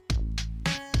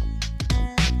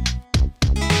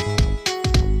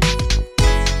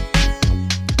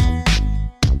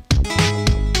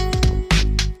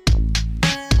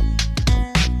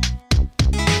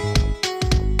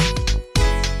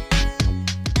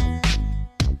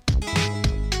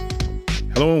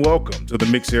Hello and welcome to the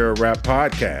Mix Era Rap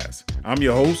Podcast. I'm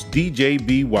your host, DJ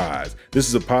B Wise. This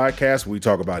is a podcast where we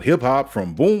talk about hip hop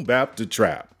from boom bap to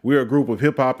trap. We're a group of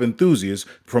hip hop enthusiasts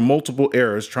from multiple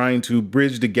eras trying to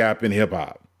bridge the gap in hip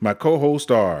hop. My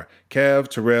co-hosts are Kev,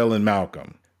 Terrell, and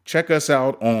Malcolm. Check us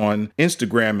out on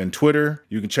Instagram and Twitter.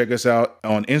 You can check us out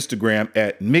on Instagram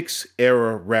at Mix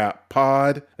Era Rap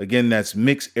Pod. Again, that's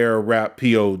Mix Era Rap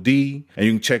Pod. And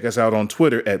you can check us out on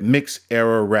Twitter at Mix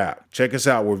Era Rap. Check us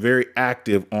out. We're very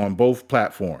active on both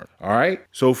platforms. All right.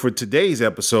 So for today's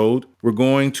episode, we're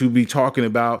going to be talking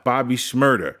about Bobby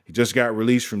Shmurda. He just got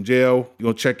released from jail. You're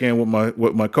going to check in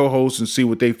with my co-hosts and see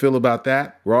what they feel about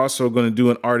that. We're also going to do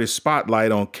an artist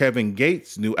spotlight on Kevin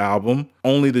Gates' new album,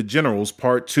 Only the Generals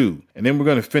Part 2. And then we're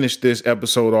going to finish this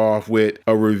episode off with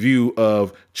a review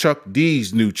of Chuck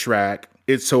D's new track,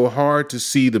 It's So Hard to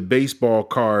See the Baseball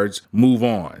Cards Move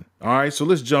On. All right, so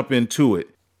let's jump into it.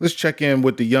 Let's check in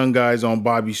with the young guys on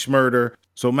Bobby Shmurda.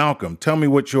 So Malcolm, tell me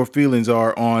what your feelings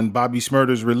are on Bobby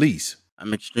Shmurda's release.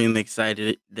 I'm extremely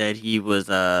excited that he was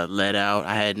let out.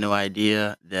 I had no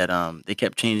idea that they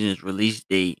kept changing his release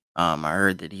date. I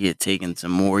heard that he had taken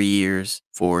some more years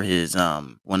for his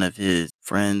one of his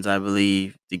friends, I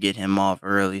believe, to get him off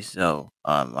early. So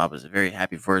I was very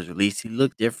happy for his release. He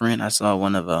looked different. I saw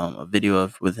one of a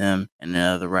video with him and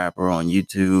another rapper on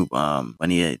YouTube when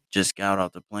he had just got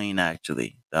off the plane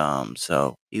actually.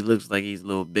 So he looks like he's a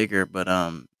little bigger, but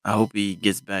I hope he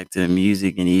gets back to the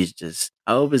music and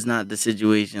I hope it's not the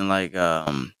situation like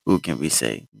who can we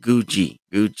say? Gucci.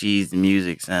 Gucci's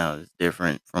music sounds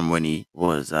different from when he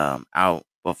was out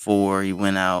before he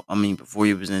went out. I mean, before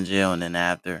he was in jail and then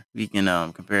after. We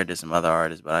can compare it to some other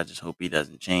artists, but I just hope he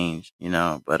doesn't change, you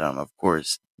know. But of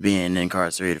course, being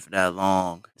incarcerated for that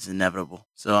long is inevitable.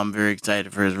 So I'm very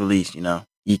excited for his release, you know.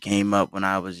 He came up when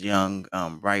I was young,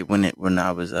 right when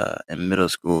I was in middle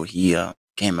school. He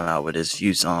came out with his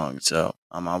few songs. So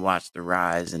I watched the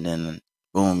rise and then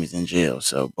boom, he's in jail.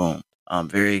 So boom, I'm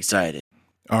very excited.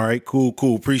 All right, cool.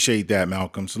 Appreciate that,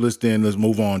 Malcolm. So let's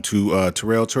move on to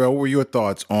Terrell. Terrell, what were your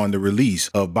thoughts on the release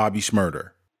of Bobby Shmurda?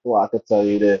 Well, I can tell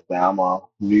you this, man. I'm a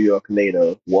New York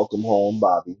native. Welcome home,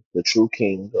 Bobby, the true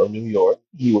king of New York.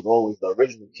 He was always the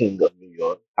original king of New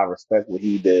York. I respect what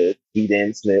he did. He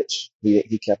didn't snitch.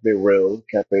 He kept it real,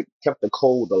 kept the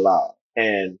code alive.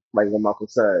 And like what Malcolm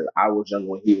said, I was young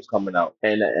when he was coming out,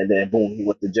 and then boom, he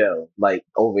went to jail. Like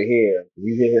over here,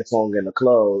 you hear his song in the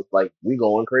club, like we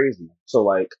going crazy. So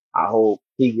like, I hope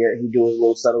he do his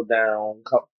little settle down,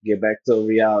 get back to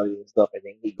reality and stuff, and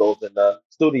then he goes in the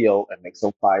studio and makes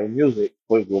some fire music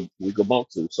we could bump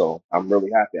to. So I'm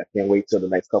really happy. I can't wait till the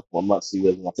next couple of months see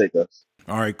where it's gonna take us.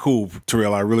 All right, cool,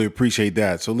 Terrell. I really appreciate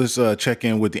that. So let's check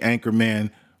in with the anchor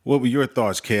man. What were your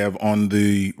thoughts, Kev, on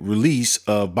the release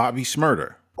of Bobby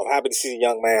Shmurda? I'm happy to see the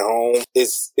young man home.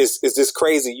 It's just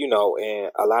crazy, you know, and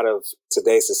a lot of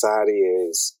today's society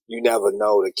is you never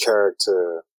know the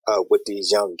character of what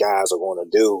these young guys are going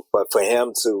to do. But for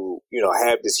him to, you know,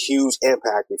 have this huge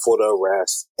impact before the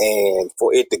arrest and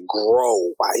for it to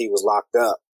grow while he was locked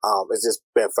up, it's just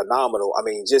been phenomenal. I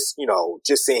mean, just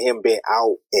seeing him being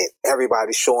out and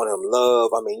everybody showing him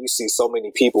love. I mean, you see so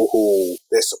many people who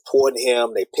they're supporting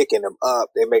him, they picking him up,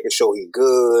 they're making sure he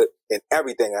good and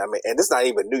everything. I mean, and this is not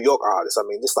even New York artists. I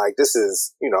mean, this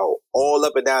is, you know, all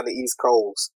up and down the East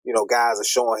Coast, you know, guys are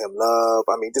showing him love.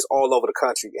 I mean, just all over the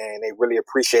country, and they really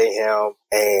appreciate him,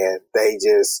 and they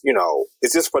just, you know,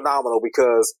 it's just phenomenal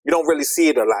because you don't really see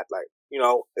it a lot. Like, you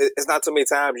know, it's not too many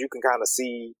times you can kind of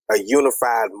see a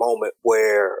unified moment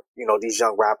where, you know, these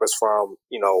young rappers from,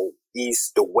 you know,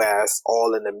 East to West,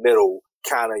 all in the middle,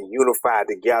 kind of unified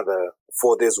together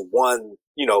for this one,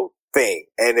 you know, thing.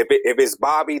 And if it's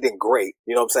Bobby, then great.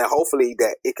 You know what I'm saying? Hopefully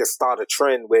that it can start a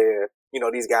trend where, you know,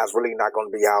 these guys really not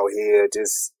going to be out here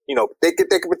just, you know, they can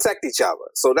protect each other.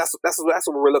 So that's what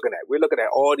we're looking at. We're looking at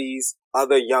all these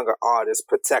other younger artists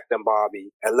protecting Bobby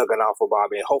and looking out for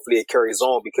Bobby, and hopefully it carries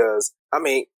on because, I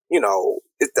mean, you know,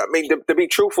 to be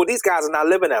truthful, these guys are not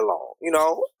living that long. You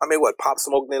know, I mean, what, Pop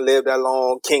Smoke didn't live that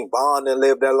long, King Von didn't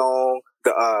live that long.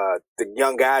 The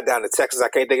young guy down in Texas, I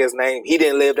can't think of his name, he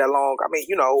didn't live that long. I mean,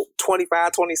 you know,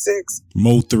 25, 26.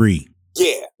 Mo 3.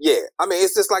 Yeah. I mean,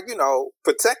 it's just like, you know,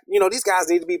 these guys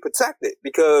need to be protected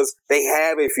because they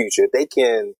have a future. They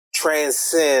can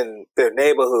transcend their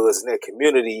neighborhoods and their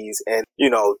communities and, you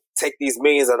know, take these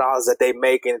millions of dollars that they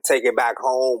make and take it back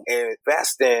home and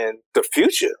invest in the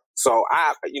future. So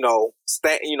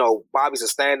Bobby's a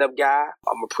stand-up guy.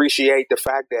 Appreciate the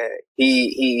fact that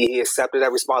he accepted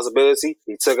that responsibility.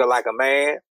 He took it like a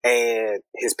man, and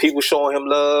his people showing him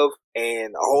love,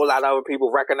 and a whole lot of other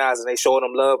people recognizing they showing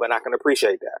him love, and I can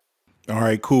appreciate that. All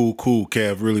right, cool,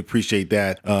 Kev. Really appreciate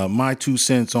that. My 2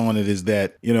 cents on it is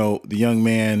that, the young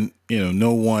man,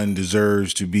 no one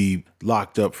deserves to be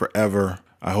locked up forever.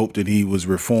 I hope that he was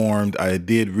reformed. I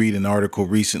did read an article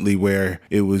recently where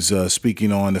it was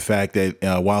speaking on the fact that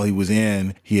while he was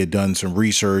in, he had done some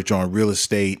research on real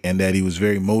estate and that he was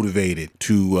very motivated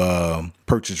to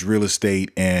purchase real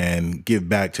estate and give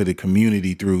back to the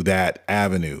community through that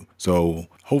avenue. So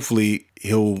hopefully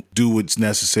he'll do what's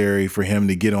necessary for him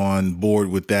to get on board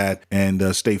with that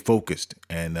and stay focused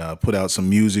and put out some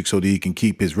music so that he can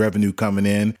keep his revenue coming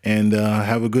in and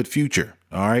have a good future.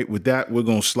 All right. With that, we're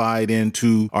going to slide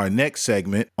into our next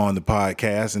segment on the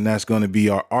podcast, and that's going to be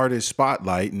our artist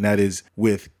spotlight. And that is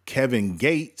with Kevin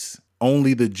Gates,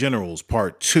 Only the Generals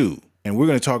Part 2. And we're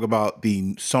going to talk about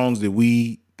the songs that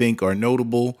we think are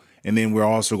notable. And then we're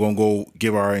also going to go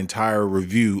give our entire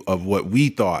review of what we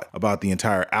thought about the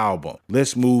entire album.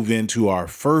 Let's move into our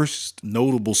first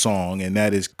notable song, and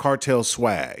that is Cartel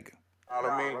Swag.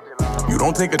 You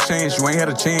don't take a chance, you ain't had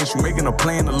a chance, you making a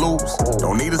plan to lose.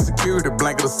 Don't need a security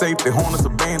blanket or safety, harness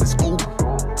abandoned school.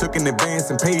 Took in advance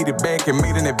and paid it back and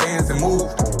made an advance and move.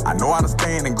 I know how to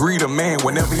stand and greet a man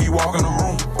whenever he walk in the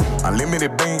room.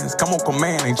 Unlimited bands, come on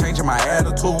command, ain't changing my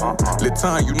attitude.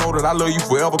 Listen, you know that I love you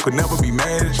forever, could never be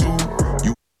mad at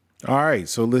you. All right,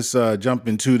 so let's jump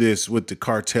into this with the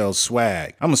Cartel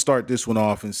Swag. I'm going to start this one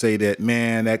off and say that,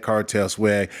 man, that Cartel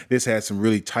Swag, this had some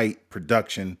really tight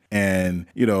production. And,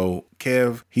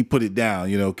 Kev, he put it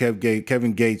down.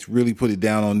 Kevin Gates really put it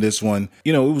down on this one.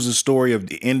 It was a story of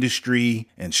the industry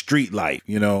and street life,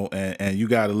 and you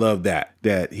got to love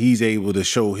that he's able to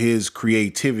show his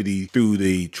creativity through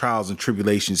the trials and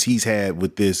tribulations he's had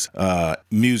with this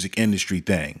music industry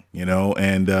thing,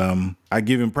 and I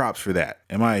give him props for that.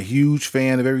 Am I a huge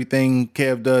fan of everything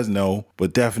Kev does? No,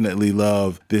 but definitely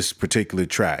love this particular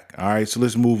track. All right, so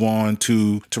let's move on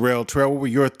to Terrell. Terrell, what were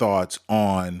your thoughts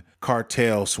on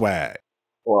Cartel Swag?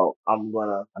 Well, I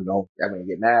know I'm gonna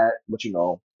get mad, but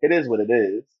it is what it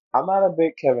is. I'm not a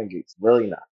big Kevin Gates, really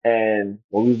not. And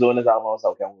when we was doing this album, I was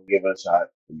like, okay, I'm gonna give it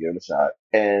a shot.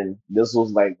 And this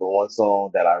was like the one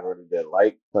song that I really did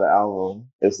like for the album.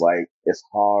 It's like it's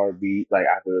hard beat. Like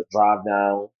I could drive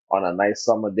down on a nice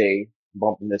summer day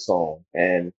bumping this song,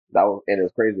 and it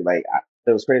was crazy.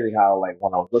 It was crazy how like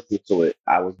when I was listening to it,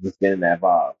 I was just getting that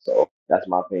vibe. So that's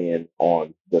my opinion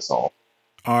on this song.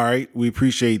 All right, we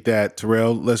appreciate that,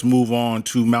 Terrell. Let's move on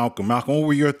to Malcolm. Malcolm, what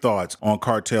were your thoughts on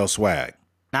Cartel Swag?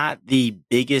 Not the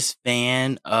biggest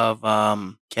fan of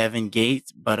Kevin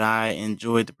Gates, but I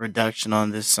enjoyed the production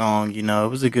on this song. It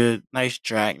was a good, nice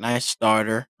track, nice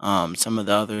starter. Some of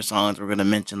the other songs we're gonna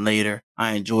mention later,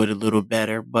 I enjoyed a little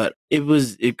better, but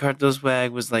Cartel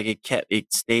Swag was like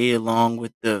it stayed along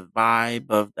with the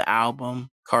vibe of the album,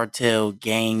 cartel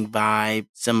gang vibe,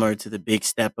 similar to the Big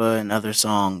Steppa and other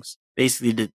songs.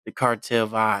 Basically, the cartel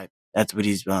vibe. That's what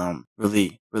he's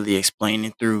really, really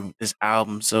explaining through this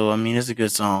album. So, it's a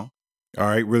good song. All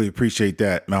right, really appreciate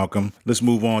that, Malcolm. Let's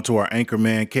move on to our anchor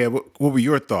man, Kev. What were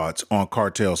your thoughts on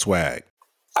Cartel Swag?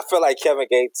 I feel like Kevin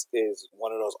Gates is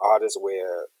one of those artists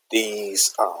where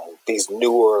these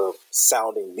newer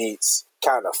sounding beats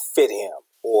kind of fit him,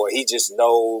 or he just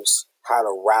knows how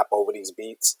to rap over these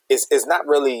beats. It's not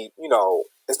really,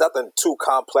 it's nothing too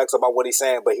complex about what he's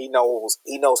saying, but he knows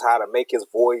how to make his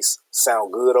voice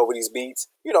sound good over these beats.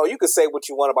 You could say what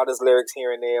you want about his lyrics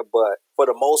here and there, but for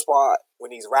the most part,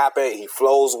 when he's rapping, he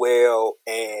flows well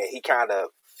and he kind of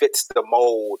fits the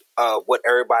mold of how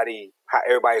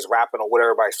everybody's rapping or what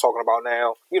everybody's talking about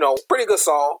now. Pretty good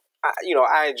song.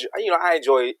 I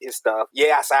enjoy his stuff.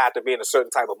 Yes, I have to be in a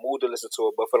certain type of mood to listen to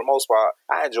it, but for the most part,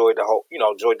 I enjoyed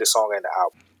enjoyed the song and the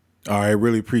album. All right,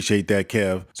 really appreciate that,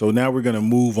 Kev. So now we're going to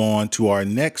move on to our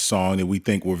next song that we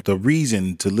think was the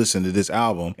reason to listen to this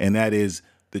album, and that is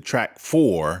the track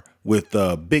 4 with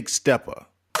Big Steppa.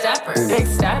 Big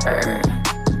Stepper.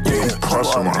 Yeah,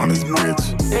 crush him on this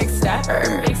bitch. Big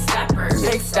Stepper. Big Stepper.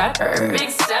 Big Stepper. Big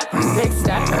Stepper. Big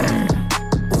Stepper.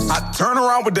 I turn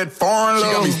around with that foreign love.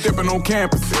 She got me stepping on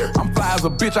campus. I'm fly as a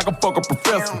bitch, I can fuck a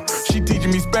professor. She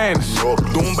teaching me Spanish,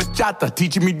 doing bachata,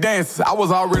 teaching me dances. I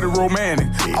was already romantic.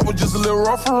 I was just a little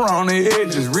rough around the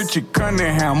edges. Richard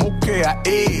Cunningham, okay, I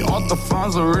ate. Arthur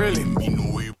Fonzo really mean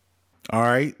no way. All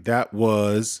right, that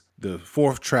was the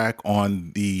 4th track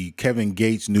on the Kevin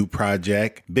Gates new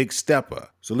project, Big Steppa.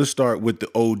 So let's start with the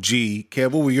OG.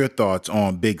 Kev, what were your thoughts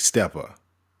on Big Steppa?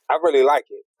 I really like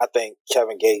it. I think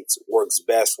Kevin Gates works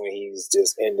best when he's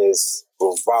just in this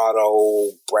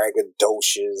bravado,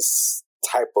 braggadocious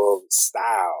type of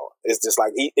style. It's just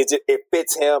like it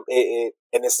fits him. It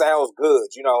and it sounds good.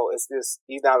 It's this.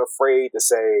 He's not afraid to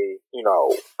say,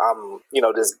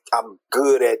 I'm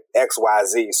good at X, Y,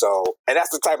 Z. So, and that's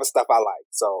the type of stuff I like.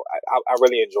 So, I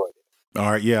really enjoyed it.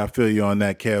 All right, yeah, I feel you on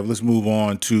that, Kev. Let's move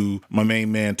on to my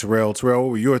main man, Terrell. Terrell,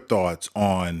 what were your thoughts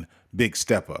on Big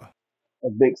Stepper? A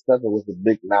big stepper was a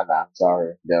big nah.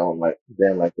 Sorry, they don't like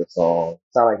the song.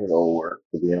 Sound like his old work,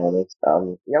 to be honest.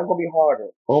 Yeah, I'm gonna be hard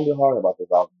about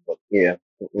this album, but yeah,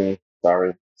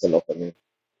 sorry, it's enough for me.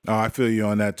 Oh, I feel you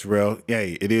on that, Terrell.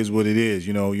 Hey, it is what it is.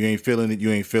 You know, you ain't feeling it,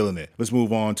 you ain't feeling it. Let's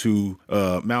move on to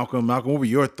Malcolm. Malcolm, what were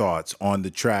your thoughts on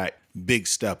the track Big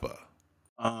Stepper?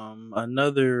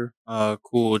 Another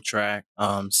cool track,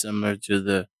 similar to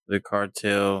the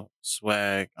Cartel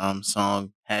Swag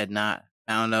song. Had not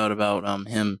found out about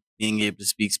him being able to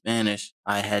speak Spanish.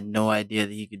 I had no idea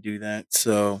that he could do that.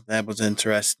 So that was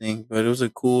interesting. But it was a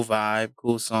cool vibe,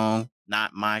 cool song.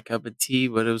 Not my cup of tea,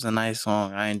 but it was a nice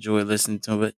song. I enjoyed listening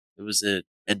to it. It was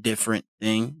a different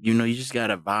thing. You just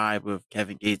got a vibe with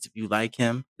Kevin Gates. If you like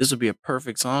him, this would be a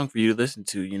perfect song for you to listen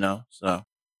to, so.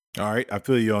 All right, I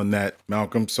feel you on that,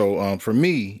 Malcolm. So for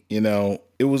me,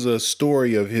 it was a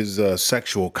story of his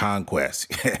sexual conquest.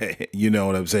 You know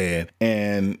what I'm saying?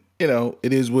 And,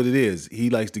 it is what it is.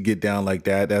 He likes to get down like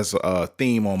that. That's a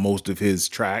theme on most of his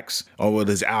tracks, or with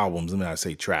his albums. Let me not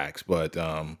say tracks, but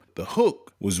the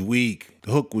hook was weak.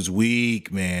 The hook was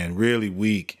weak, man, really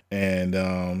weak. And,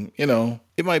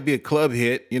 it might be a club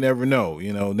hit. You never know.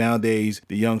 Nowadays,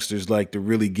 the youngsters like to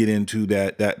really get into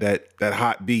that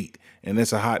hot beat. And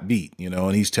it's a hot beat,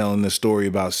 and he's telling the story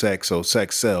about sex. So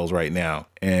sex sells right now.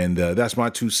 And that's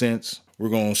my 2 cents. We're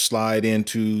going to slide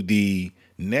into the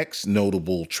next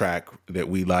notable track that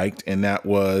we liked, and that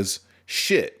was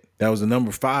Shit. That was the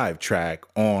number 5 track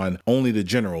on Only the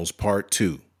Generals Part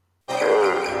 2.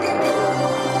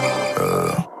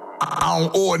 I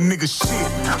don't owe a nigga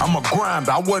shit. I'm a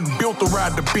grinder. I wasn't built to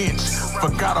ride the bench.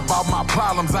 Forgot about my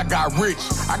problems. I got rich.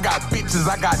 I got bitches.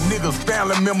 I got niggas,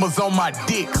 family members on my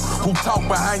dick who talk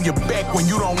behind your back when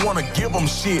you don't want to give them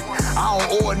shit. I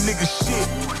don't owe a nigga shit.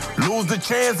 Lose the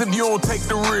chance if you don't take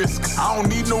the risk. I don't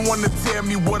need no one to tell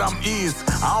me what I'm is.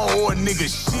 I don't owe a nigga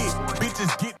shit.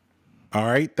 Bitches get. All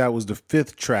right, that was the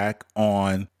 5th track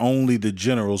on Only the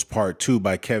Generals Part 2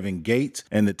 by Kevin Gates,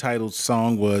 and the titled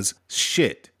song was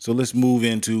Shit. So let's move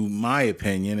into my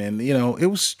opinion, and it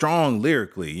was strong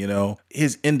lyrically,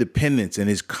 his independence and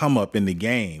his come up in the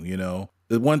game,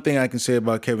 The one thing I can say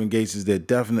about Kevin Gates is that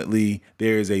definitely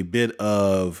there is a bit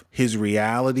of his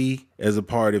reality as a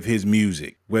part of his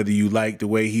music. Whether you like the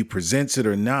way he presents it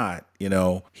or not,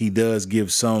 he does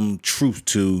give some truth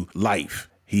to life.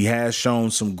 He has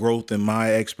shown some growth in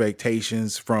my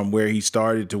expectations from where he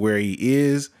started to where he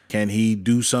is. Can he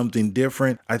do something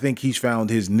different? I think he's found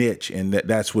his niche, and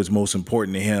that's what's most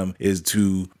important to him, is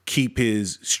to keep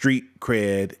his street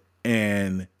cred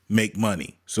and make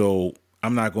money. So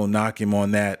I'm not going to knock him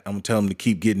on that. I'm going to tell him to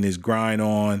keep getting his grind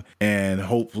on, and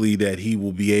hopefully that he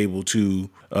will be able to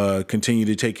continue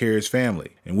to take care of his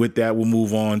family. And with that, we'll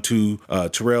move on to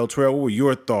Terrell. Terrell, what were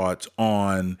your thoughts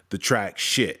on the track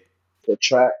Shit? The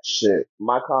track Shit.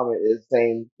 My comment is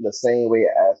the same way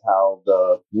as how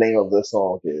the name of the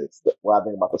song is. What I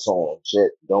think about the song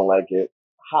Shit, don't like it.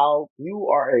 How you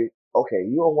are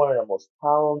you are one of the most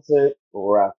talented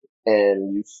rappers,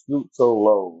 and you stoop so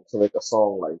low to make a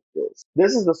song like this.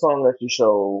 This is the song that you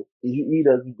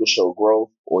could show growth,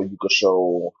 or you could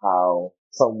show how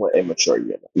somewhat immature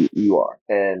you are.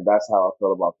 And that's how I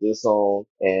feel about this song,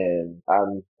 and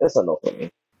it's a no for me.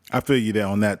 I feel you there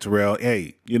on that, Terrell.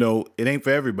 Hey, it ain't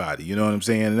for everybody. You know what I'm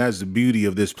saying? And that's the beauty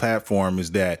of this platform,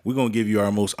 is that we're going to give you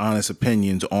our most honest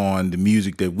opinions on the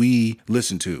music that we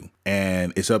listen to.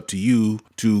 And it's up to you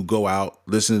to go out,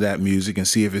 listen to that music, and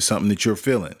see if it's something that you're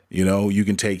feeling. You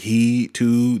can take heed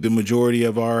to the majority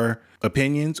of our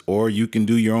opinions, or you can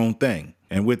do your own thing.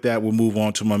 And with that, we'll move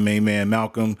on to my main man,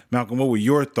 Malcolm. Malcolm, what were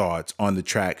your thoughts on the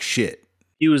track Shit?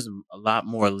 He was a lot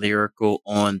more lyrical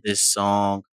on this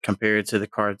song compared to the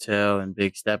Cartel and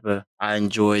Big Stepper. I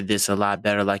enjoyed this a lot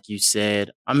better, like you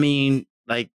said. Terrell,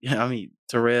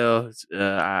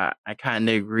 I kind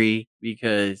of agree,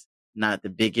 because not the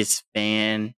biggest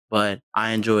fan, but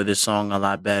I enjoyed this song a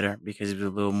lot better because it was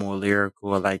a little more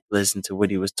lyrical. I like to listen to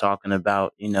what he was talking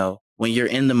about. When you're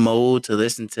in the mode to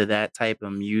listen to that type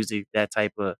of music,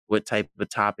 what type of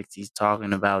topics he's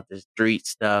talking about, the street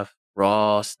stuff,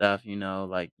 raw stuff,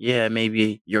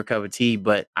 maybe your cup of tea,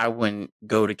 but I wouldn't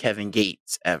go to Kevin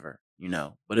Gates ever,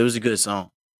 but it was a good song.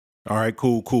 All right,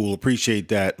 cool. Appreciate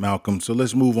that, Malcolm. So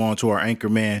let's move on to our anchor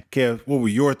man. Kev, what were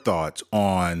your thoughts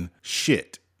on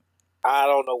Shit? I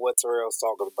don't know what Terrell's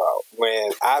talking about.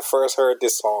 When I first heard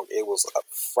this song, it was a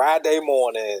Friday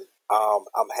morning.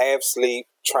 I'm half asleep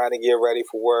trying to get ready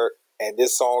for work, and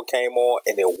this song came on,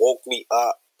 and it woke me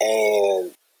up,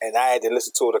 and I had to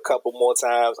listen to it a couple more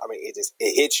times. I mean, it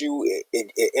hits you,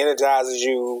 it energizes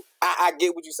you. I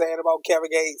get what you're saying about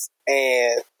Kevin Gates,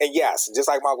 and yes, just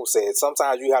like Michael said,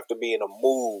 sometimes you have to be in a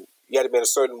mood. You have to be in a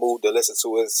certain mood to listen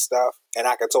to his stuff, and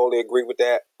I can totally agree with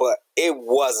that. But it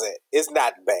wasn't. It's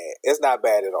not bad. It's not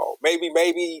bad at all. Maybe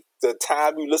the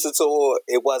time you listen to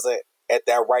it wasn't at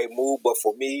that right mood, but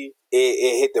for me,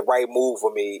 it hit the right mood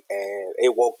for me, and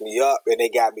it woke me up, and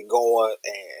it got me going,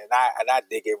 and I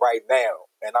dig it right now,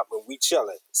 and we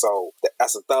chilling. So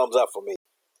that's a thumbs up for me.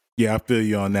 Yeah, I feel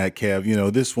you on that,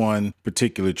 Kev. This one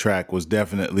particular track was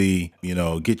definitely,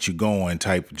 get you going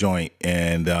type joint.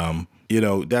 And,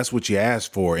 that's what you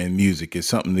ask for in music, is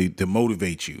something to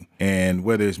motivate you. And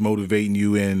whether it's motivating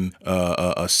you in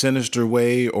a sinister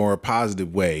way or a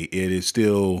positive way, it is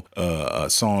still a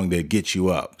song that gets you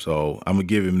up. So I'm going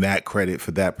to give him that credit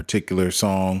for that particular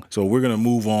song. So we're going to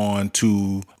move on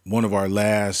to one of our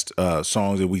last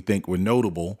songs that we think were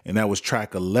notable, and that was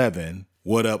track 11,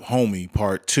 What Up Homie,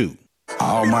 Part 2.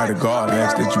 Almighty God, I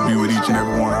ask that you be with each and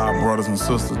every one of our brothers and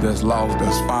sisters that's lost,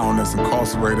 that's found, that's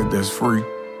incarcerated, that's free.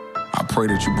 I pray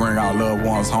that you bring our loved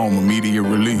ones home, immediate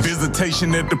release.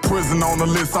 Visitation at the prison on the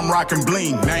list, I'm rocking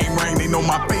bling. Name ring, they know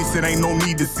my face, it ain't no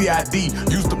need to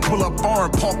CID. Used to pull up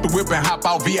foreign, park the whip and hop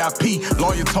out VIP.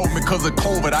 Lawyer told me cause of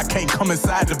COVID, I can't come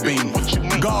inside the beam.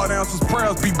 God answers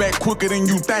prayers, be back quicker than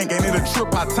you think. Ain't it a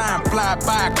trip, our time fly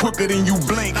by quicker than you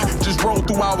blink. Just roll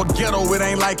through our ghetto, it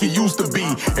ain't like it used to be.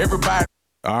 Everybody.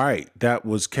 All right, that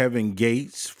was Kevin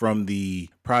Gates from the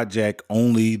project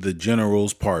Only the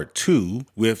Generals Part 2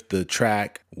 with the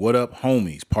track What Up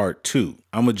Homies Part 2.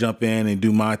 I'm going to jump in and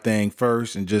do my thing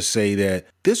first and just say that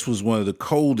this was one of the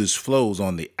coldest flows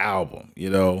on the album.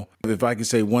 If I can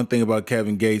say one thing about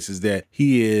Kevin Gates is that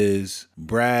he is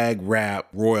brag rap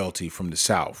royalty from the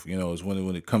South. Is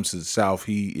when it comes to the South,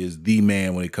 he is the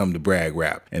man when it comes to brag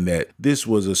rap, and that this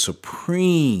was a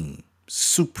supreme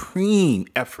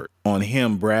effort on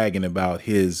him bragging about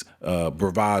his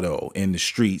bravado in the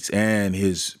streets and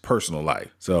his personal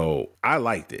life. So I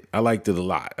liked it. I liked it a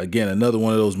lot. Again, another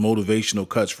one of those motivational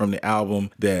cuts from the album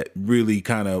that really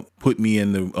kind of put me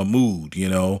in a mood,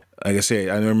 Like I said,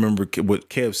 I remember what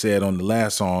Kev said on the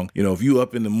last song. If you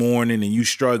up in the morning and you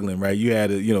struggling, right? You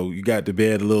had you got to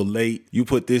bed a little late. You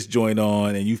put this joint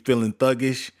on and you feeling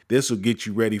thuggish. This will get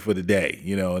you ready for the day,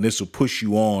 and this will push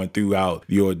you on throughout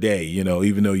your day,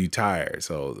 even though you're tired.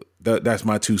 So that's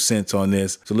my 2 cents on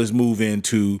this. So let's go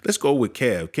with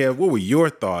Kev. Kev, what were your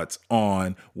thoughts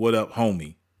on What Up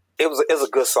Homie? It was a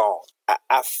good song.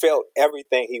 I felt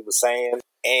everything he was saying.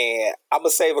 And I'm going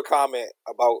to save a comment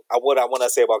about what I want to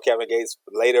say about Kevin Gates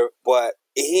later. But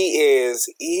he's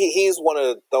one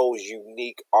of those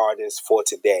unique artists for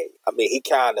today. I mean, he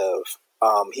kind of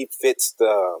he fits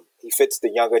the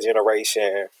younger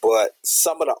generation, but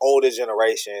some of the older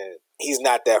generation he's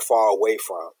not that far away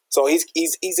from. So he's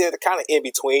in kind of in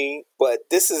between. But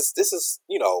this is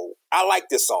I like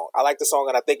this song. I like the song,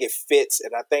 and I think it fits.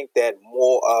 And I think that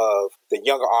more of the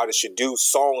younger artists should do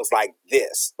songs like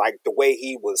this, like the way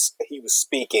he was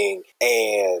speaking,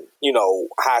 and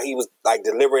how he was like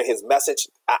delivering his message.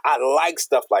 I like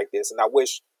stuff like this, and I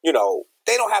wish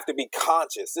they don't have to be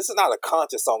conscious. This is not a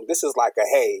conscious song. This is like a,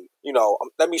 hey,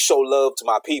 let me show love to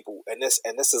my people. And this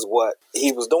is what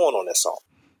he was doing on this song.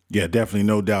 Yeah, definitely.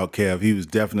 No doubt, Kev. He was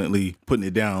definitely putting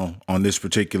it down on this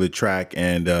particular track,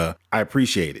 and I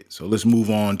appreciate it. So let's move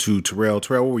on to Terrell.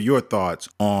 Terrell, what were your thoughts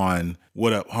on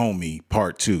What Up Homie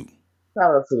Part 2? I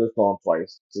listened to this song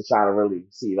twice to try to really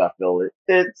see if I feel it.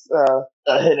 It's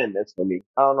a hit and miss for me.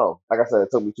 I don't know. Like I said,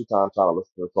 it took me 2 times trying to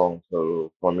listen to the song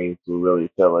for me to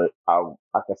really feel it. I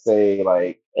can say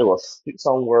like it was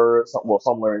some words,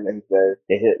 some learning that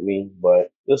it hit me,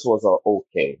 but this was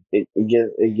okay. It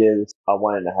gives a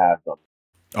 1.5 them.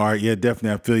 All right, yeah,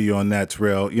 definitely. I feel you on that,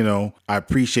 Terrell. I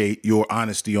appreciate your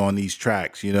honesty on these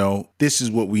tracks. This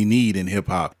is what we need in hip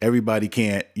hop. Everybody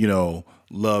can't,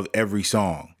 love every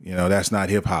song. That's not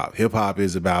hip hop. Hip hop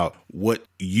is about what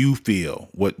you feel,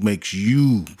 what makes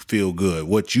you feel good,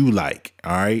 what you like.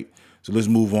 All right. So let's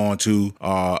move on to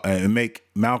and make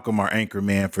Malcolm our anchor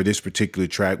man for this particular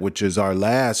track, which is our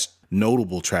last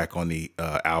notable track on the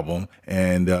album.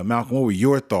 And Malcolm, what were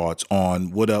your thoughts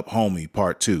on What Up Homie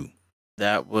Part 2?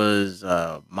 That was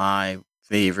my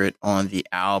favorite on the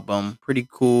album. Pretty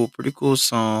cool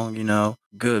song,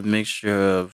 good mixture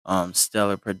of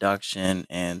stellar production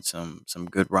and some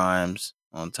good rhymes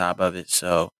on top of it.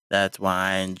 So that's why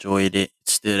I enjoyed it. It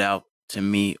stood out to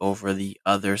me over the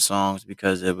other songs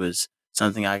because it was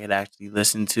something I could actually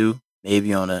listen to.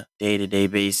 maybe on a day-to-day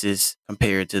basis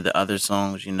compared to the other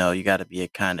songs. You got to be a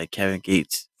kind of Kevin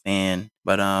Gates fan.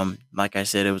 But like I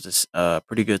said, it was a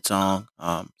pretty good song.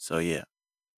 So yeah.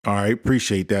 All right,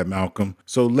 appreciate that, Malcolm.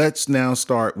 So let's now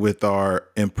start with our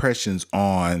impressions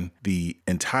on the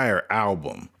entire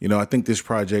album. I think this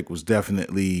project was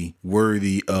definitely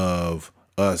worthy of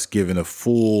us giving a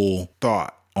full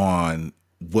thought on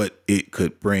what it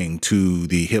could bring to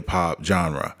the hip hop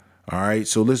genre. All right,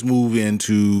 so let's move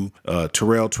into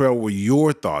Terrell. Terrell, what were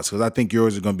your thoughts? Because I think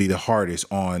yours are going to be the hardest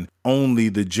on Only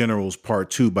the Generals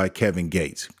Part 2 by Kevin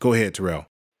Gates. Go ahead, Terrell.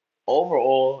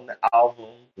 Overall, the album,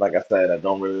 like I said, I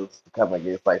don't really listen to Kevin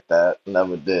Gates like that.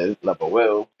 Never did, never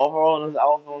will. Overall, this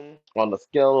album, on the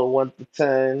scale of 1 to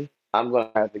 10, I'm going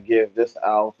to have to give this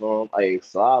album a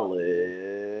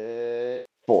solid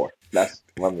 4. That's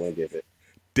what I'm going to give it.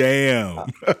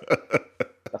 Damn.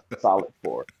 That's a solid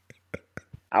 4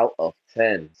 out of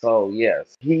 10. So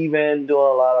yes, he been doing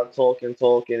a lot of talking,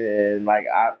 and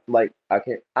I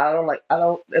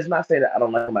don't. It's not saying that I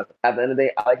don't like him at the end of the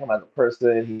day. I like him as a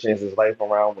person. He changed his life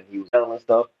around when he was young and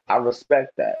stuff. I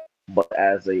respect that. But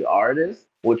as a artist,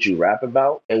 what you rap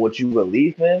about and what you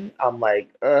believe in, I'm like,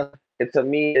 It to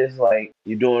me is like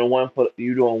you doing one for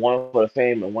the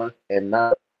fame and one and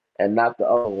not the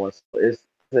other one. So it's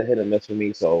a hit or miss for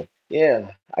me. So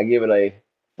yeah, I give it a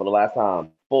for the last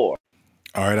time 4.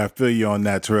 All right, I feel you on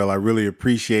that, Terrell. I really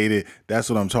appreciate it. That's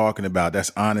what I'm talking about.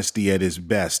 That's honesty at its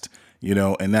best,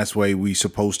 and that's why we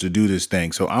supposed to do this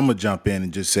thing. So I'm going to jump in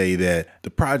and just say that the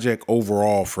project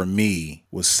overall for me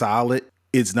was solid.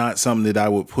 It's not something that I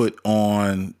would put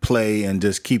on play and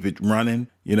just keep it running.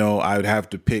 I would have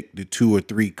to pick the 2 or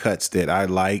 3 cuts that I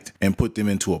liked and put them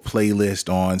into a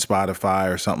playlist on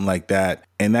Spotify or something like that.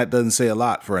 And that doesn't say a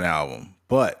lot for an album,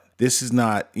 but this is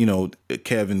not,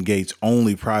 Kevin Gates'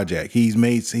 only project.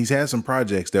 He's had some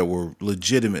projects that were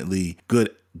legitimately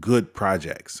good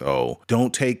projects. So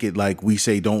don't take it like we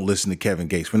say don't listen to Kevin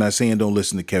Gates. We're not saying don't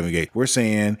listen to Kevin Gates. We're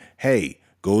saying, hey,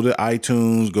 go to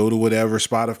iTunes, go to whatever,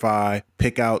 Spotify,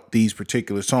 pick out these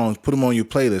particular songs, put them on your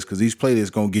playlist, because these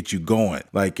playlists going to get you going.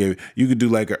 Like if you could do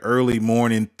like an early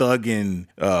morning thuggin'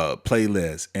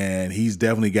 playlist, and he's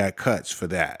definitely got cuts for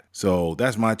that. So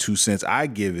that's my 2 cents. I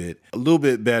give it a little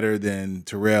bit better than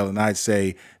Terrell, and I'd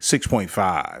say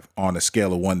 6.5 on a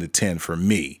scale of 1 to 10 for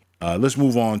me. Let's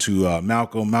move on to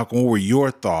Malcolm. Malcolm, what were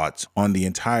your thoughts on the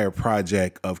entire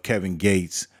project of Kevin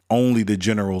Gates, Only the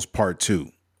Generals Part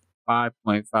 2?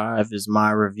 5.5 is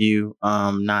my review.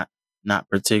 Not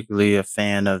particularly a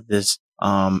fan of this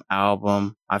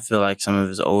album. I feel like some of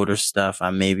his older stuff I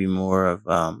may be more of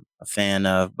a fan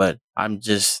of, but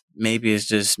maybe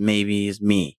it's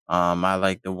me. I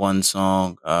like the one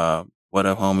song, What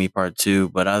Up Homie Part 2,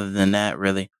 but other than that,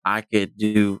 really, I could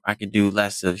do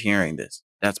less of hearing this.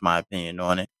 That's my opinion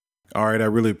on it. All right, I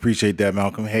really appreciate that,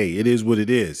 Malcolm. Hey, it is what it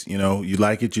is. You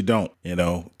like it, you don't.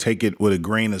 Take it with a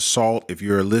grain of salt if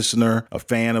you're a listener, a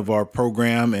fan of our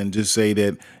program, and just say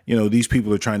that, these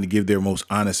people are trying to give their most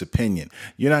honest opinion.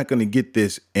 You're not going to get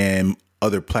this in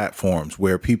other platforms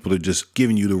where people are just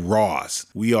giving you the raws.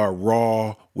 We are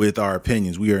raw with our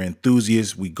opinions. We are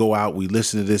enthusiasts. We go out, we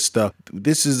listen to this stuff.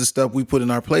 This is the stuff we put in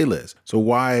our playlist. So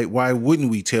why wouldn't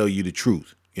we tell you the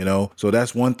truth? So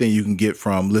that's one thing you can get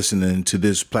from listening to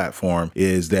this platform,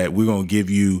 is that we're going to give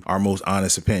you our most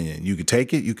honest opinion. You can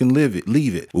take it, you can leave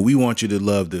it, but we want you to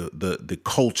love the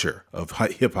culture of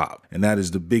hip hop. And that is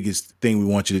the biggest thing we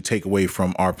want you to take away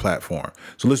from our platform.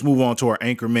 So let's move on to our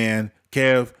anchor man,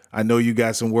 Kev. I know you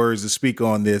got some words to speak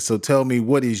on this. So tell me,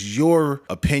 what is your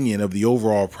opinion of the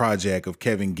overall project of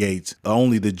Kevin Gates,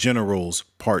 Only the Generals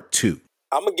Part 2?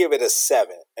 I'm gonna give it a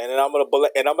 7, and then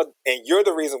and you're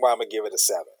the reason why I'm gonna give it a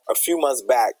 7. A few months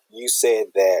back, you said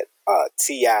that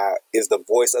T.I. is the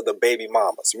voice of the baby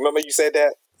mamas. Remember you said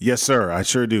that? Yes, sir. I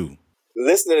sure do.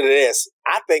 Listening to this,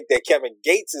 I think that Kevin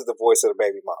Gates is the voice of the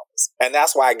baby mamas, and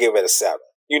that's why I give it a 7.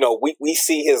 We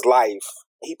see his life.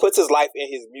 He puts his life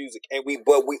in his music,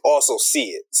 but we also see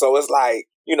it. So it's like,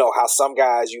 how some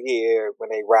guys you hear when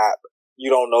they rap, you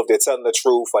don't know if they're telling the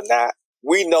truth or not.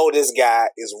 We know this guy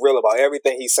is real about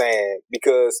everything he's saying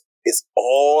because it's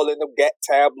all in the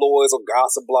tabloids or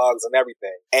gossip blogs and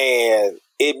everything. And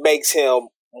it makes him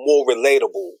more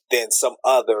relatable than some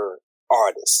other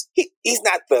artists. He's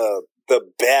not the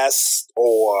best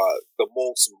or the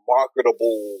most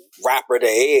marketable rapper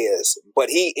there is,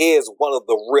 but he is one of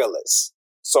the realest.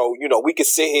 So, we could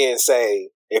sit here and say,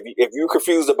 if you're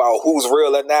confused about who's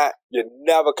real or not, you're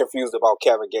never confused about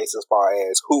Kevin Gates as far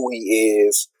as who he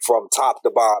is from top to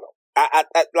bottom.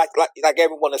 Like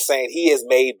everyone is saying, he has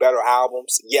made better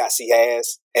albums. Yes, he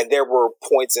has. And there were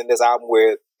points in this album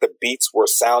where the beats were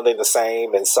sounding the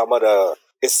same, and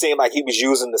it seemed like he was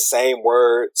using the same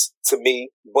words to me.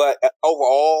 But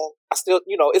overall, I still,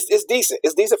 it's decent.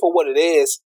 It's decent for what it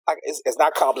is. Like, it's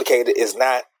not complicated. It's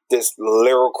not this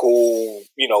lyrical,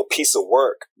 piece of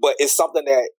work, but it's something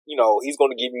that, he's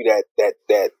going to give you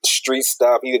that street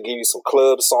stuff. He'll give you some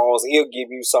club songs. He'll give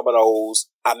you some of those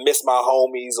I miss my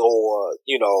homies or,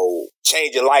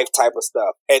 change your life type of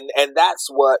stuff. And that's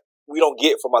what we don't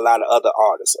get from a lot of other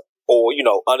artists or,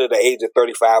 under the age of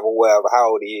 35 or whatever, how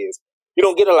old he is. You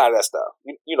don't get a lot of that stuff.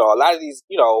 A lot of these,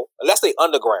 unless they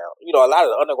underground, a lot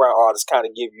of the underground artists kind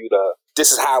of give you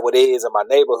this is how it is in my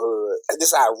neighborhood. This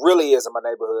is how it really is in my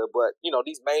neighborhood. But,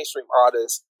 these mainstream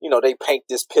artists, they paint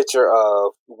this picture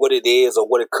of what it is or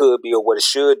what it could be or what it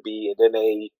should be. And then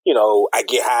they, I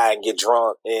get high and get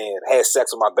drunk and have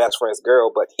sex with my best friend's girl.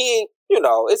 But he,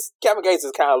 Kevin Gates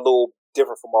is kind of a little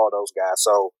different from all those guys.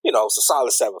 So, it's a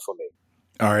solid 7 for me.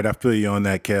 All right, I feel you on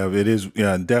that, Kev. It is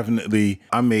definitely,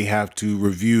 I may have to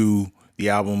review the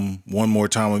album one more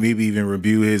time or maybe even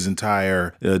review his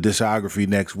entire discography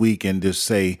next week and just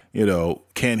say,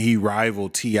 can he rival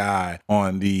T.I.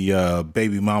 on the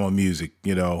Baby Mama music?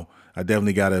 I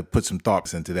definitely got to put some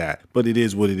thoughts into that. But it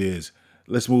is what it is.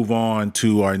 Let's move on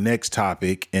to our next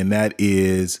topic, and that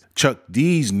is Chuck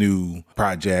D's new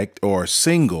project or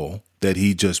single that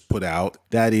he just put out.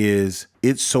 That is,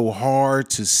 It's So Hard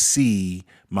to See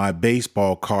My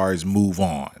Baseball Cards Move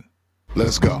On.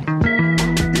 Let's go.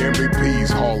 The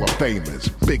MVPs, Hall of Famers,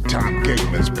 big time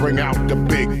gamers, bring out the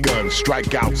big guns,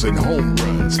 strikeouts and home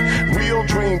runs. Real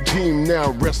dream team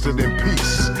now rested in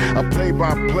peace. A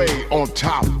play-by-play on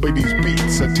top of these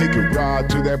beats. I take a ride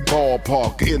to that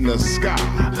ballpark in the sky.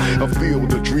 A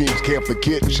field of dreams, can't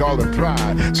forget Charlotte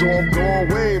Pride. So I'm going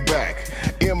way back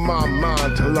in my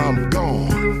mind till I'm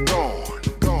gone.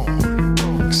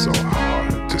 So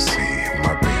hard to see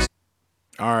my base.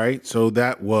 All right, so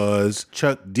that was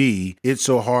Chuck D. It's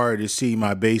So Hard to See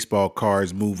My Baseball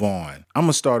Cards Move On. I'm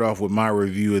going to start off with my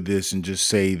review of this and just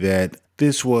say that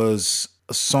this was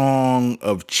a song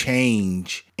of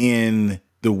change in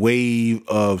the wave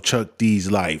of Chuck D's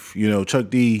life. Chuck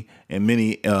D in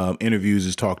many interviews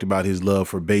has talked about his love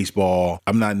for baseball.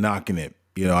 I'm not knocking it.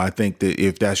 I think that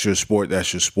if that's your sport,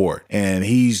 that's your sport. And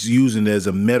he's using it as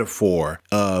a metaphor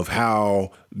of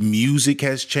how music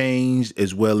has changed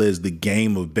as well as the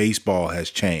game of baseball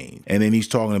has changed. And then he's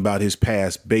talking about his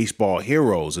past baseball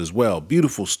heroes as well.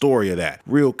 Beautiful story of that.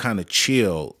 Real kind of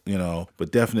chill,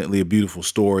 but definitely a beautiful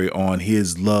story on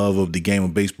his love of the game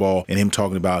of baseball and him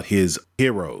talking about his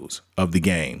heroes of the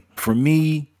game. For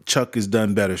me, Chuck has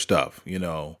done better stuff.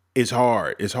 It's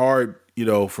hard. It's hard,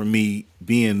 for me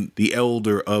being the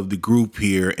elder of the group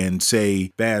here and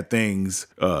say bad things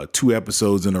 2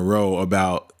 episodes in a row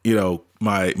about,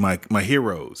 my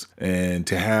heroes, and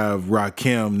to have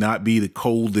Rakim not be the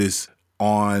coldest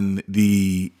on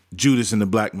the Judas and the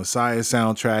Black Messiah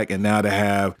soundtrack, and now to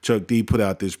have Chuck D put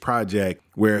out this project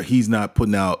where he's not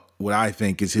putting out what I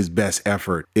think is his best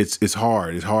effort. It's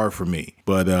hard. It's hard for me.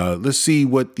 But let's see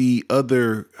what the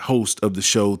other host of the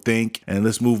show think. And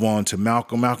let's move on to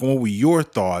Malcolm. Malcolm, what were your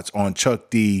thoughts on Chuck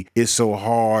D? It's So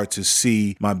Hard to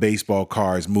See My Baseball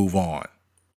Cards Move On.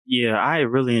 Yeah, I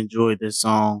really enjoyed this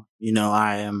song.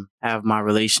 I have my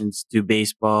relations to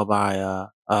baseball by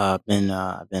been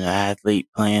an athlete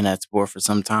playing that sport for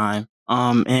some time.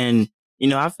 And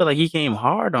I feel like he came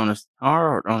hard on a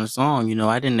song.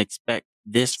 I didn't expect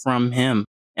this from him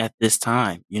at this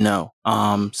time.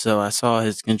 So I saw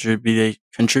his contribution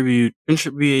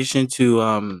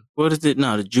to what is it?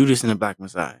 No, the Judas and the Black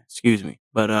Messiah. Excuse me.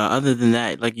 But other than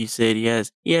that, like you said, he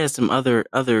has some other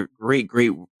great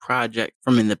project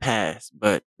from in the past.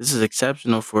 But this is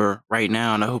exceptional for right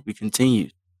now, and I hope he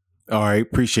continues. All right,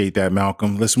 appreciate that,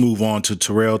 Malcolm. Let's move on to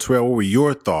Terrell. Terrell, what were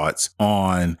your thoughts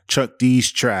on Chuck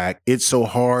D's track, It's So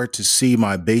Hard to See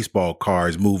My Baseball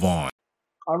Cards Move On?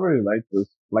 I really like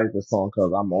this song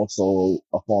because I'm also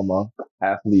a former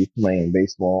athlete playing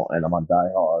baseball, and I'm a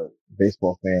diehard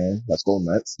baseball fan. Let's go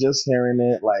Mets. Just hearing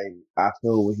it, I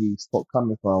feel where he's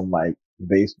coming from,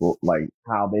 baseball,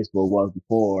 how baseball was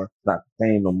before. It's not the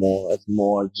same no more. It's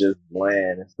more just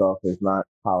bland and stuff. It's not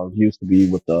how it used to be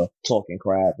with the talking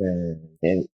crap and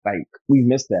we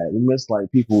miss that. We miss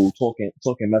people talking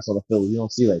mess on the field. You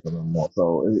don't see that no more.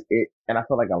 So and I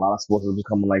feel like a lot of sports are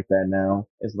becoming like that now.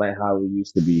 It's like how it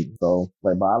used to be. So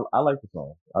but I like the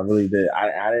song. I really did.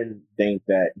 I didn't think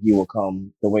that he would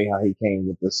come the way how he came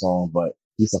with this song, but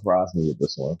he surprised me with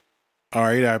this one. All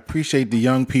right. I appreciate the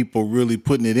young people really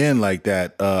putting it in like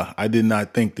that. I did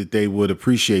not think that they would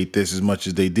appreciate this as much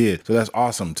as they did. So that's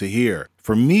awesome to hear.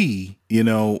 For me,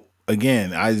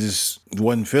 again, I just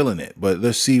wasn't feeling it. But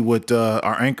let's see what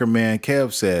our anchor man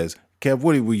Kev says. Kev,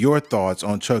 what were your thoughts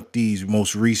on Chuck D's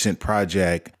most recent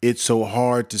project, It's So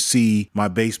Hard to See My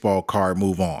Baseball Card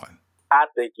Move On? I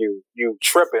think you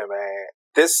tripping, man.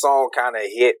 This song kind of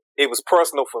hit. It was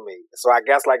personal for me. So I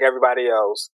guess like everybody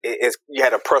else, you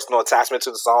had a personal attachment to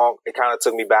the song. It kind of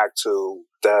took me back to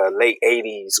the late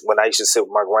 80s when I used to sit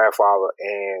with my grandfather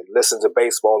and listen to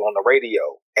baseball on the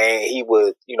radio. And he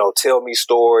would, tell me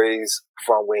stories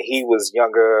from when he was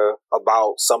younger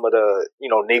about some of the,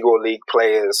 Negro League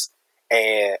players.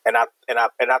 And I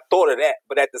thought of that,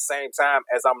 but at the same time,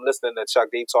 as I'm listening to Chuck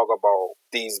D talk about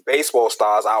these baseball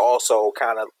stars, I also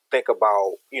kind of think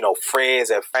about, friends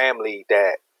and family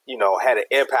that, had an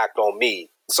impact on me.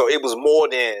 So it was more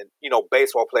than,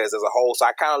 baseball players as a whole. So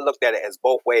I kind of looked at it as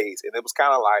both ways. And it was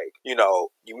kind of like, you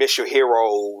miss your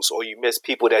heroes or you miss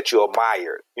people that you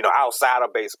admired, outside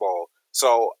of baseball.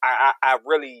 So I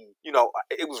really,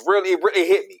 it really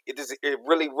hit me. It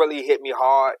really hit me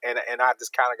hard. And I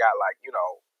just kind of got like,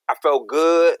 I felt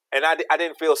good and I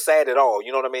didn't feel sad at all.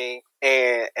 You know what I mean?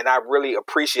 And I really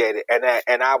appreciate it. And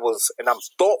I'm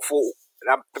thoughtful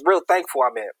and I'm real thankful,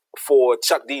 for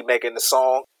Chuck D making the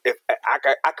song. If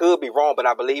I could be wrong, but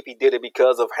I believe he did it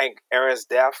because of Hank Aaron's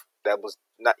death. That was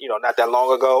not that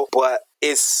long ago, but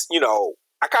it's, I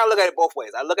kind of look at it both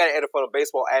ways. I look at it from the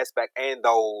baseball aspect and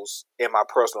those in my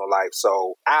personal life.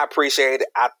 So I appreciate it.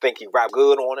 I think he rapped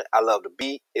good on it. I love the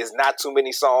beat. It's not too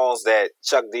many songs that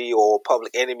Chuck D or Public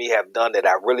Enemy have done that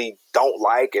I really don't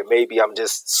like. And maybe I'm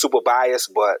just super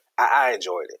biased, but I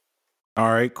enjoyed it.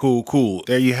 All right, cool.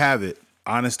 There you have it.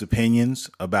 Honest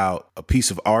opinions about a piece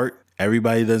of art.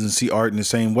 Everybody doesn't see art in the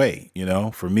same way.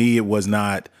 For me, I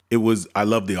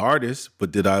love the artist,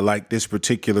 but did I like this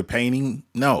particular painting?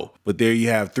 No. But there you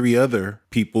have three other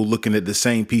people looking at the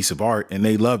same piece of art and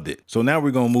they loved it. So now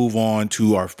we're going to move on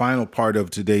to our final part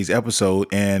of today's episode.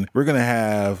 And we're going to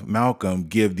have Malcolm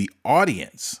give the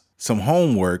audience some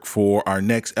homework for our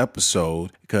next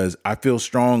episode because I feel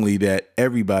strongly that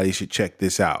everybody should check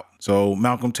this out. So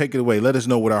Malcolm, take it away. Let us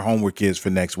know what our homework is for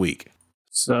next week.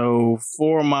 So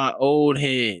for my old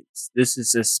heads, this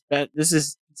is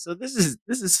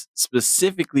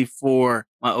specifically for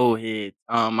my old heads.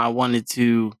 I wanted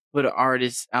to put an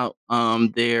artist out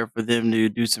there for them to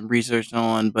do some research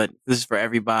on, but this is for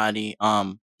everybody.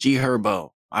 G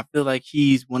Herbo. I feel like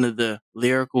he's one of the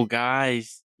lyrical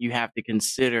guys you have to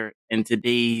consider in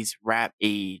today's rap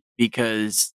age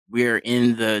because we're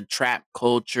in the trap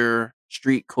culture,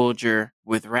 street culture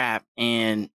with rap,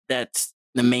 and that's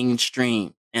the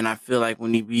mainstream. And I feel like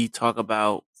when we talk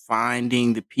about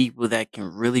finding the people that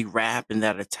can really rap and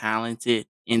that are talented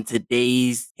in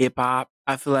today's hip hop,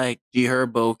 I feel like G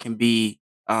Herbo can be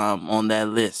on that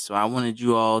list. So I wanted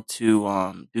you all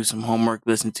to do some homework,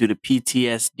 listen to the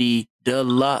PTSD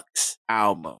Deluxe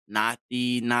album, not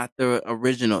the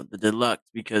original, the Deluxe,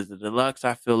 because the Deluxe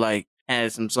I feel like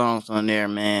had some songs on there,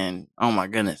 man. Oh my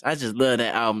goodness. I just love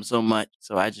that album so much.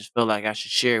 So I just feel like I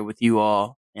should share it with you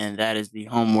all. And that is the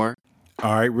homework.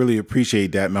 All right. Really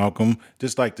appreciate that, Malcolm.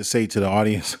 Just like to say to the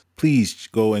audience, please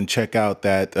go and check out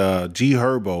that G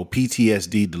Herbo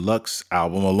PTSD Deluxe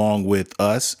album along with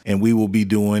us. And we will be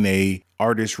doing a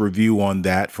artist review on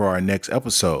that for our next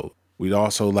episode. We'd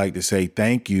also like to say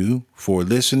thank you for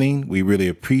listening. We really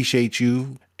appreciate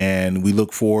you. And we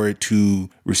look forward to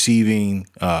receiving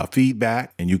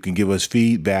feedback. And you can give us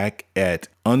feedback at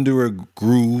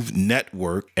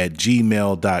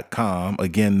underagroovenetwork@gmail.com.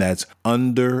 Again, that's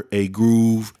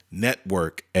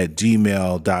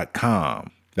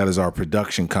underagroovenetwork@gmail.com. That is our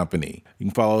production company. You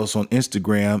can follow us on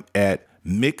Instagram at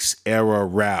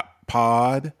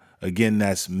MixEraRapPod. Again,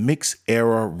 that's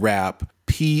MixEraRap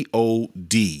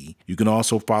POD. You can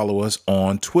also follow us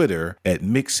on Twitter at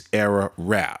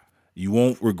MixEraRap. You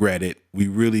won't regret it. We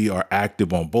really are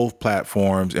active on both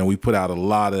platforms and we put out a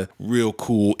lot of real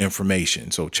cool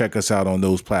information. So check us out on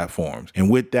those platforms.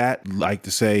 And with that, I'd like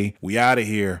to say we out of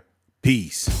here.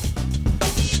 Peace.